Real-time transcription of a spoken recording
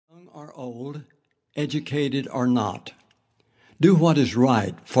or old, educated or not. Do what is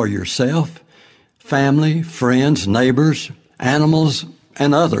right for yourself, family, friends, neighbors, animals,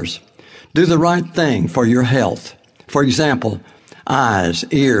 and others. Do the right thing for your health. For example, eyes,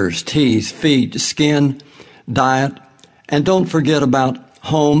 ears, teeth, feet, skin, diet, and don't forget about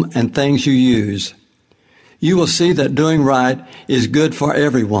home and things you use. You will see that doing right is good for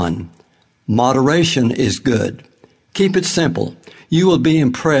everyone. Moderation is good. Keep it simple. You will be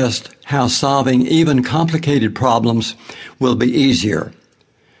impressed how solving even complicated problems will be easier.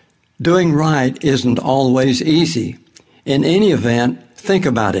 Doing right isn't always easy. In any event, think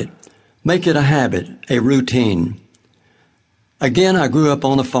about it. Make it a habit, a routine. Again, I grew up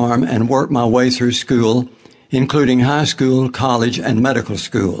on a farm and worked my way through school, including high school, college, and medical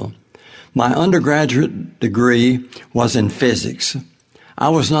school. My undergraduate degree was in physics. I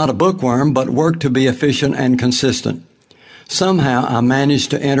was not a bookworm, but worked to be efficient and consistent. Somehow, I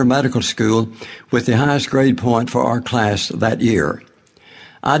managed to enter medical school with the highest grade point for our class that year.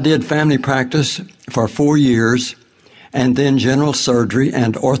 I did family practice for 4 years and then general surgery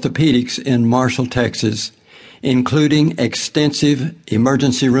and orthopedics in Marshall, Texas, including extensive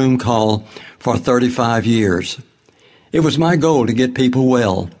emergency room call for 35 years. It was my goal to get people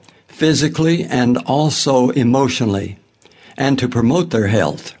well, physically and also emotionally, and to promote their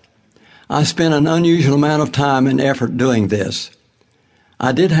health. I spent an unusual amount of time and effort doing this.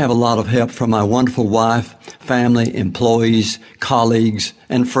 I did have a lot of help from my wonderful wife, family, employees, colleagues,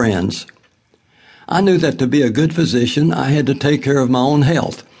 and friends. I knew that to be a good physician, I had to take care of my own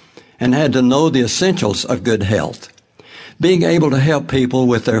health and had to know the essentials of good health. Being able to help people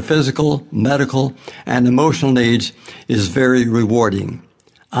with their physical, medical, and emotional needs is very rewarding.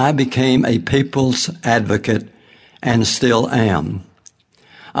 I became a people's advocate and still am.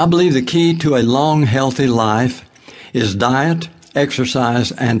 I believe the key to a long, healthy life is diet,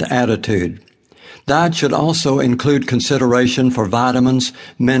 exercise, and attitude. Diet should also include consideration for vitamins,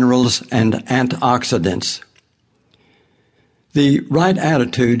 minerals, and antioxidants. The right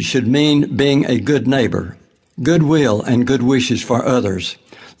attitude should mean being a good neighbor, goodwill and good wishes for others,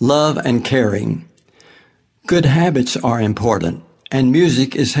 love and caring. Good habits are important, and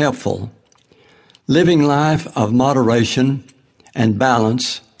music is helpful. Living life of moderation and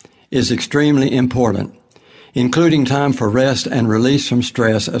balance is extremely important, including time for rest and release from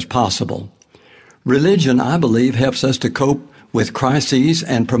stress as possible. Religion, I believe, helps us to cope with crises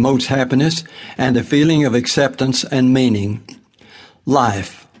and promotes happiness and a feeling of acceptance and meaning.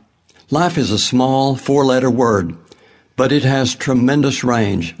 Life. Life is a small 4-letter word, but it has tremendous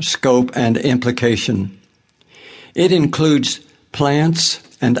range, scope, and implication. It includes plants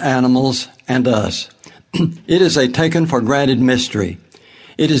and animals and us. It is a taken-for-granted mystery.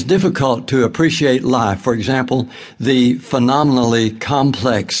 It is difficult to appreciate life, for example, the phenomenally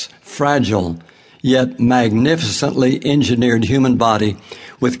complex, fragile, yet magnificently engineered human body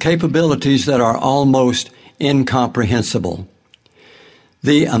with capabilities that are almost incomprehensible.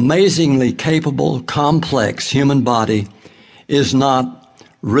 The amazingly capable, complex human body is not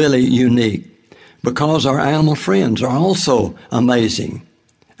really unique because our animal friends are also amazing,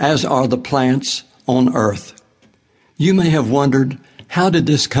 as are the plants on earth. You may have wondered, how did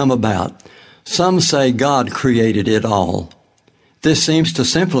this come about? Some say God created it all. This seems to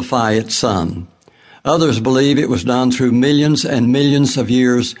simplify it some. Others believe it was done through millions and millions of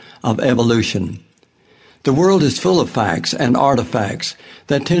years of evolution. The world is full of facts and artifacts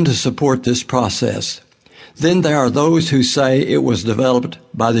that tend to support this process. Then there are those who say it was developed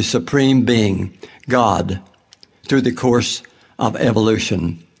by the Supreme Being, God, through the course of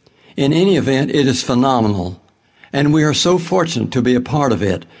evolution. In any event, it is phenomenal, and we are so fortunate to be a part of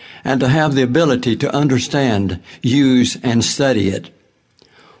it and to have the ability to understand, use, and study it.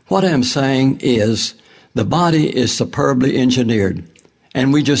 What I'm saying is the body is superbly engineered,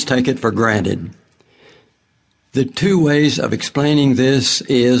 and we just take it for granted. The two ways of explaining this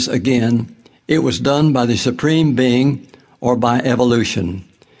is, again, it was done by the Supreme Being or by evolution.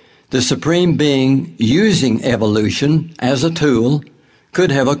 The Supreme Being, using evolution as a tool, could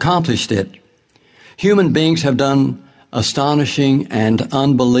have accomplished it. Human beings have done astonishing and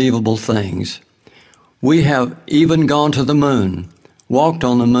unbelievable things. We have even gone to the moon, walked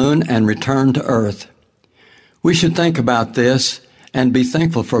on the moon, and returned to Earth. We should think about this and be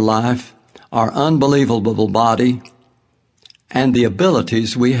thankful for life, our unbelievable body, and the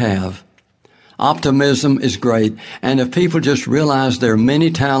abilities we have. Optimism is great, and if people just realize their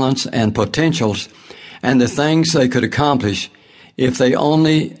many talents and potentials and the things they could accomplish if they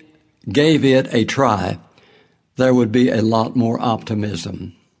only gave it a try, there would be a lot more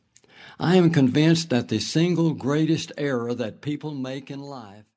optimism. I am convinced that the single greatest error that people make in life